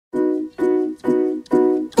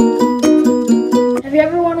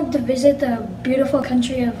visit the beautiful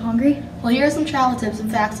country of Hungary? Well, here are some travel tips and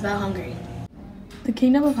facts about Hungary. The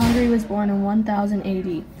Kingdom of Hungary was born in 1000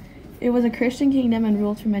 AD. It was a Christian kingdom and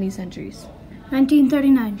ruled for many centuries.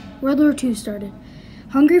 1939, World War II started.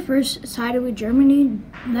 Hungary first sided with Germany,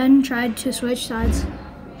 then tried to switch sides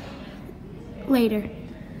later.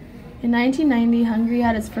 In 1990, Hungary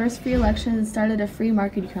had its first free elections and started a free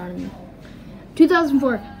market economy.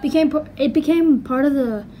 2004, it became part of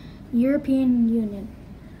the European Union.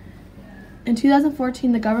 In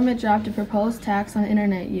 2014, the government dropped a proposed tax on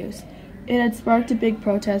internet use. It had sparked a big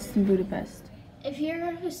protest in Budapest. If you're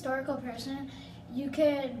a historical person, you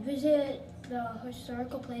could visit the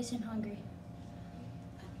historical place in Hungary.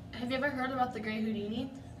 Have you ever heard about the Great Houdini?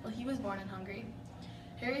 Well, he was born in Hungary.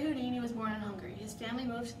 Harry Houdini was born in Hungary. His family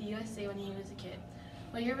moved to the USA when he was a kid.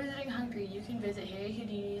 While you're visiting Hungary, you can visit Harry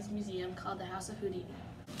Houdini's museum called the House of Houdini.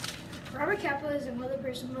 Robert Capa is another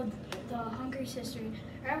person with the Hungary's history.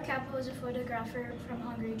 Robert Capa was a photographer from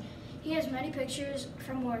Hungary. He has many pictures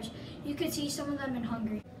from wars. You could see some of them in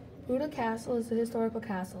Hungary. Buda Castle is a historical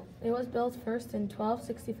castle. It was built first in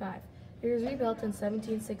 1265. It was rebuilt in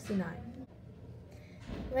 1769.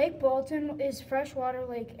 Lake Bolton is a freshwater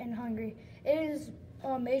lake in Hungary. It is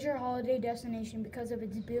a major holiday destination because of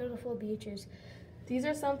its beautiful beaches. These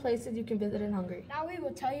are some places you can visit in Hungary. Now we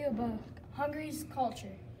will tell you about Hungary's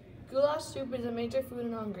culture. Goulash soup is a major food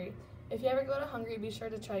in Hungary. If you ever go to Hungary, be sure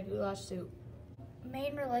to try goulash soup.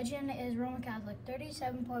 Main religion is Roman Catholic.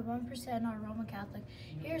 37.1% are Roman Catholic.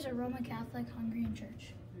 Here's a Roman Catholic Hungarian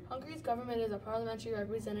church. Hungary's government is a parliamentary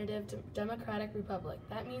representative democratic republic.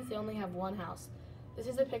 That means they only have one house. This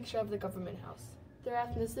is a picture of the government house. Their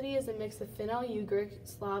ethnicity is a mix of Finno-Ugric,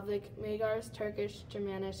 Slavic, Magyars, Turkish,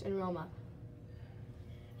 Germanic, and Roma.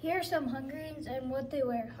 Here are some Hungarians and what they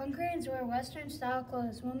wear. Hungarians wear Western-style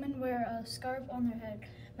clothes. Women wear a scarf on their head.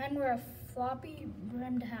 Men wear a floppy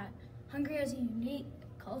brimmed hat. Hungary has a unique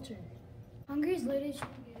culture. Hungary's latest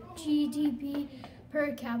GDP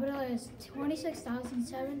per capita is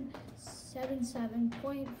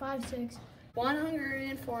 26,777.56. One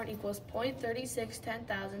Hungarian forint equals 0.36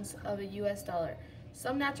 ten-thousandths of a US dollar.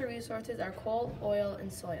 Some natural resources are coal, oil,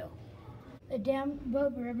 and soil. The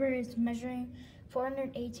Danube River is measuring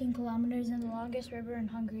 418 kilometers and the longest river in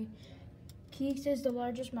Hungary. Kix is the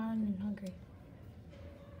largest mountain in Hungary.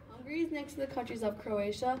 Hungary is next to the countries of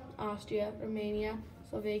Croatia, Austria, Romania,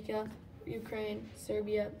 Slovakia, Ukraine,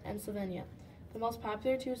 Serbia, and Slovenia. The most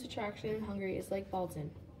popular tourist attraction in Hungary is Lake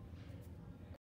Bolton.